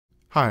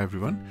Hi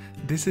everyone,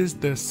 this is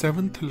the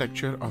 7th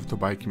lecture of the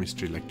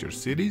biochemistry lecture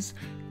series,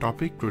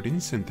 topic protein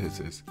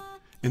synthesis.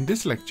 In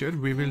this lecture,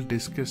 we will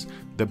discuss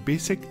the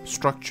basic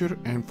structure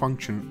and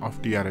function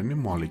of tRNA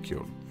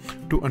molecule.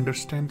 To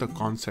understand the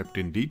concept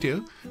in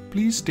detail,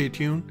 please stay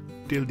tuned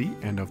till the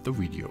end of the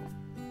video.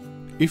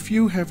 If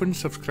you haven't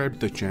subscribed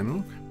the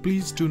channel,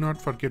 please do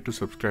not forget to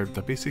subscribe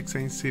the Basic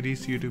Science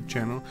Series YouTube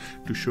channel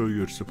to show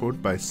your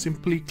support by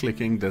simply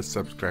clicking the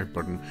subscribe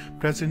button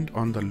present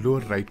on the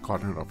lower right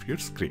corner of your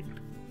screen.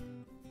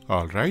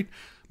 Alright,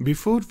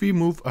 before we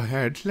move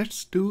ahead,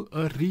 let's do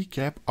a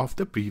recap of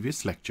the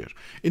previous lecture.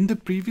 In the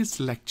previous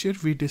lecture,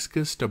 we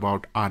discussed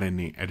about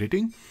RNA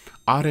editing.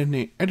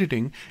 RNA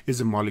editing is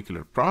a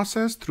molecular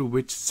process through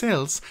which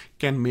cells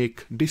can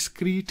make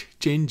discrete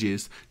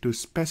changes to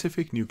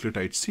specific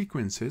nucleotide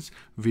sequences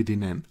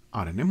within an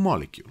RNA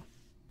molecule.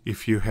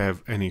 If you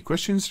have any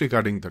questions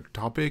regarding the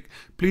topic,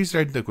 please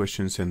write the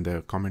questions in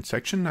the comment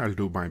section. I'll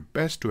do my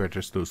best to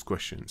address those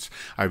questions.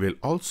 I will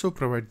also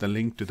provide the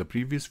link to the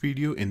previous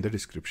video in the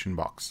description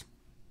box.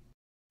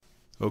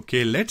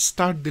 Okay, let's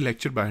start the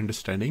lecture by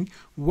understanding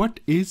what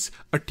is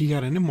a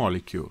tRNA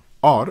molecule,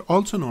 or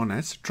also known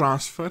as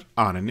transfer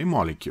RNA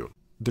molecule.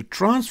 The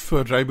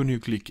transfer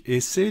ribonucleic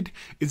acid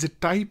is a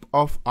type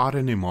of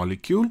RNA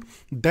molecule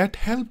that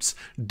helps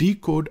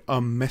decode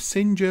a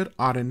messenger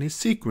RNA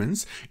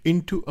sequence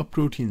into a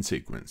protein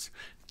sequence.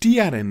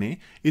 tRNA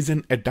is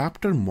an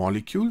adaptor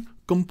molecule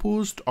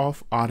composed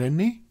of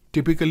RNA,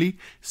 typically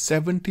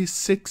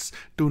 76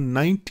 to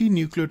 90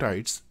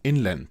 nucleotides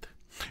in length.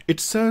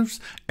 It serves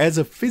as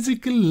a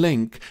physical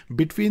link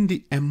between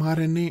the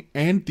mRNA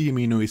and the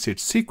amino acid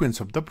sequence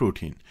of the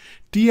protein.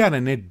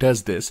 tRNA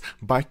does this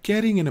by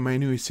carrying an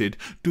amino acid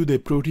to the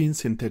protein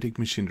synthetic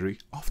machinery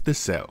of the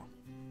cell.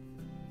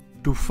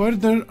 To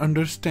further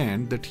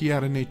understand the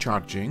tRNA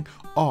charging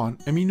or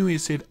amino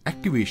acid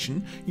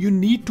activation, you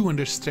need to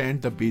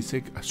understand the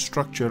basic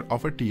structure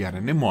of a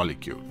tRNA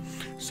molecule.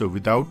 So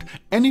without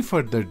any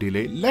further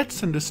delay,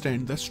 let's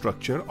understand the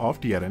structure of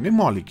tRNA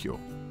molecule.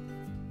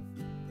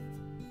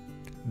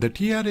 The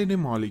tRNA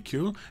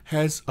molecule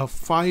has a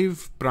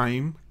 5'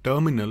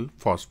 terminal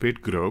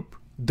phosphate group.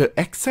 The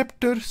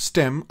acceptor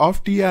stem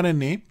of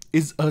tRNA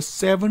is a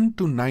 7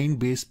 to 9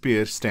 base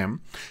pair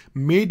stem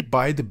made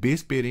by the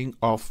base pairing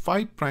of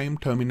 5'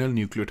 terminal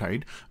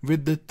nucleotide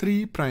with the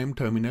 3'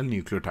 terminal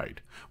nucleotide,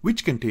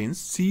 which contains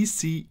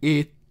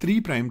CCA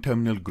 3'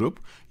 terminal group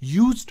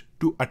used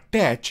to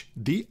attach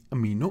the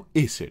amino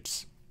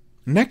acids.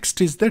 Next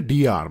is the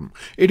D-arm.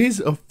 It is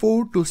a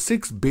 4 to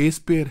 6 base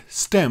pair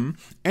stem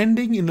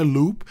ending in a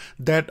loop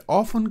that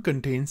often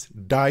contains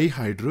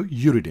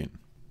dihydrouridine.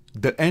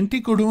 The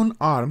anticodon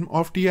arm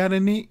of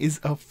tRNA is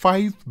a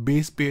 5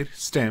 base pair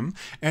stem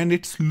and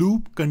its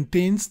loop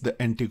contains the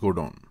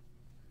anticodon.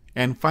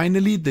 And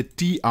finally the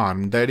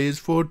T-arm, that is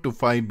 4 to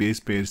 5 base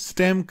pair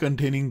stem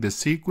containing the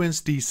sequence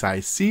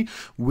T-Psi-C,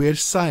 where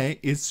Psi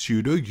is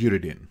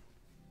pseudouridine.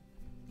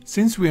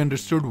 Since we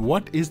understood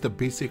what is the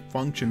basic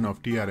function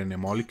of tRNA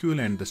molecule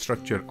and the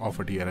structure of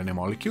a tRNA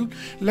molecule,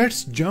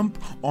 let's jump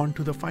on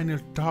to the final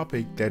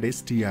topic, that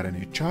is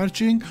tRNA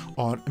charging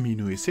or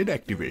amino acid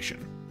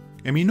activation.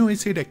 Amino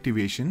acid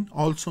activation,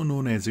 also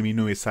known as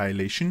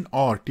aminoacylation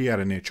or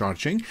tRNA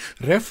charging,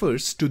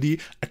 refers to the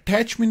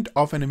attachment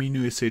of an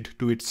amino acid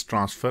to its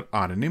transfer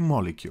RNA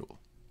molecule.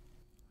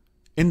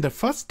 In the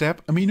first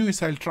step,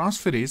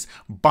 aminoacyl-transferase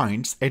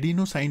binds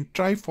adenosine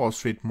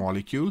triphosphate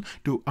molecule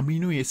to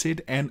amino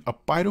acid and a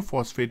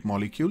pyrophosphate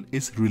molecule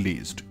is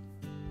released.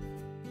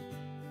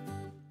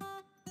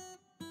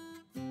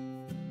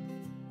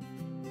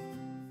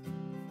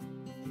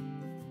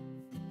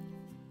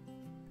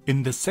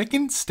 In the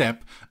second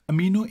step,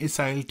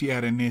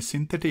 aminoacyl-tRNA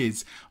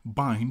synthetase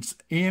binds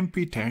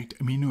AMP-tagged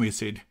amino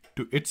acid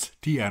to its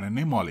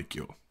tRNA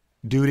molecule.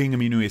 During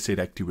amino acid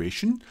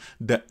activation,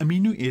 the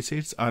amino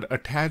acids are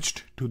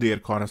attached to their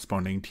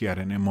corresponding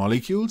tRNA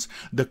molecules.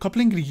 The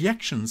coupling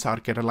reactions are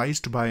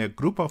catalyzed by a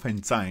group of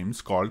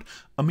enzymes called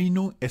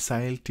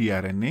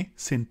aminoacyl-tRNA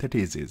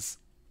synthetases.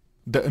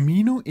 The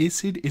amino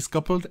acid is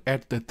coupled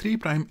at the 3'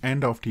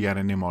 end of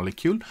tRNA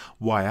molecule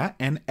via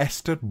an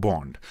ester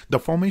bond. The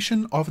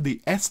formation of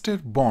the ester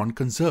bond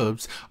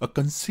conserves a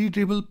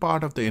considerable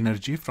part of the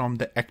energy from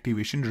the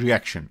activation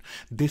reaction.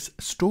 This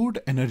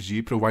stored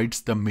energy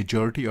provides the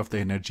majority of the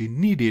energy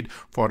needed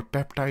for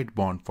peptide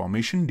bond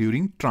formation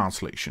during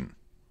translation.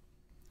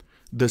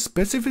 The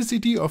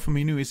specificity of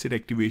amino acid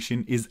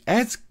activation is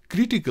as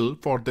critical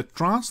for the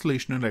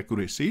translational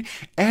accuracy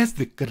as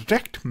the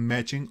correct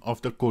matching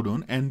of the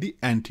codon and the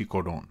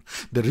anticodon.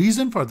 The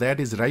reason for that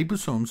is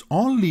ribosomes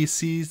only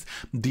sees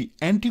the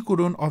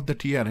anticodon of the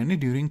tRNA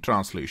during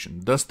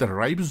translation. Thus, the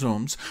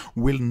ribosomes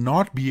will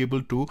not be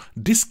able to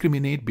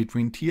discriminate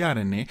between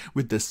tRNA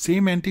with the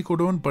same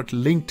anticodon but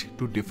linked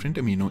to different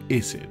amino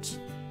acids.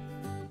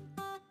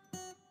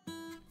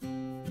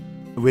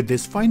 With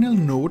this final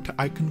note,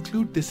 I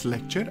conclude this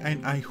lecture,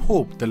 and I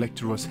hope the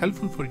lecture was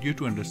helpful for you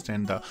to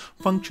understand the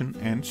function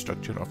and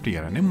structure of the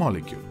RNA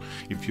molecule.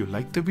 If you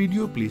like the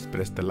video, please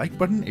press the like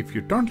button. If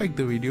you don't like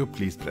the video,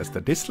 please press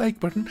the dislike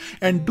button,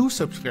 and do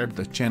subscribe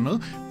the channel.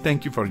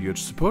 Thank you for your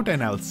support,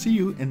 and I'll see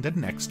you in the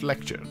next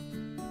lecture.